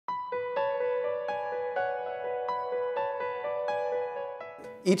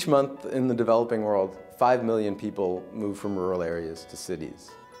Each month in the developing world, 5 million people move from rural areas to cities.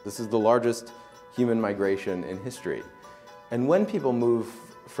 This is the largest human migration in history. And when people move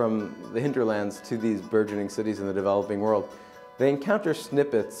from the hinterlands to these burgeoning cities in the developing world, they encounter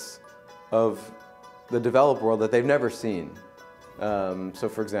snippets of the developed world that they've never seen. So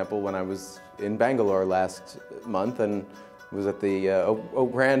for example, when I was in Bangalore last month and was at the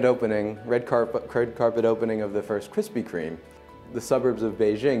grand opening, red carpet opening of the first Krispy Kreme, the suburbs of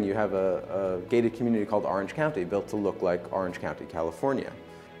Beijing, you have a gated community called Orange County, built to look like Orange County, California.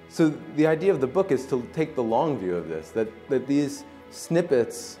 So the idea of the book is to take the long view of this, that these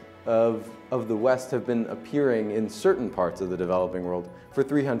snippets of the West have been appearing in certain parts of the developing world for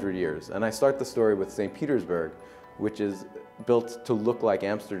 300 years. And I start the story with St. Petersburg, which is built to look like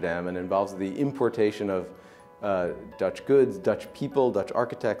Amsterdam and involves the importation of Dutch goods, Dutch people, Dutch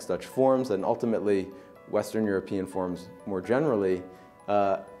architects, Dutch forms, and ultimately Western European forms more generally,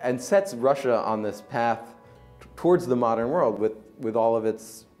 and sets Russia on this path towards the modern world with all of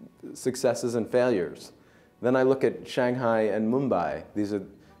its successes and failures. Then I look at Shanghai and Mumbai. These are,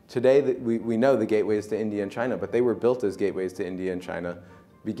 today we know the gateways to India and China, but they were built as gateways to India and China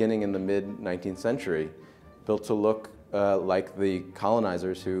beginning in the mid-19th century, built to look like the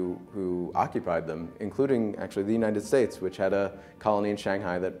colonizers who occupied them, including actually the United States, which had a colony in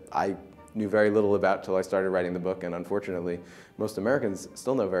Shanghai that I knew very little about till I started writing the book, and unfortunately most Americans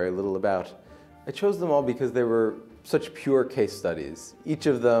still know very little about. I chose them all because they were such pure case studies. Each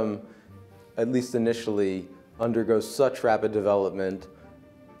of them, at least initially, undergoes such rapid development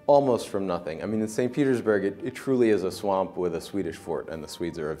almost from nothing. I mean, in St. Petersburg, it truly is a swamp with a Swedish fort, and the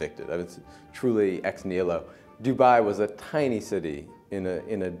Swedes are evicted. I mean, it's truly ex nihilo. Dubai was a tiny city in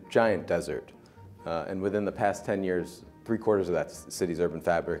a giant desert, and within the past 10 years, 3/4 of that city's urban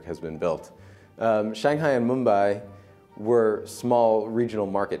fabric has been built. Shanghai and Mumbai were small regional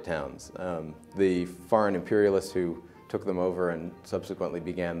market towns. The foreign imperialists who took them over and subsequently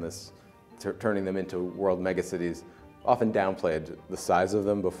began this, turning them into world megacities, often downplayed the size of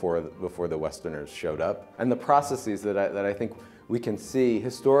them before the Westerners showed up. And the processes that I think we can see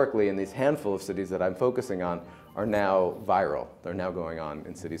historically in these handful of cities that I'm focusing on are now viral. They're now going on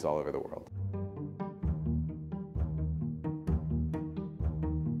in cities all over the world.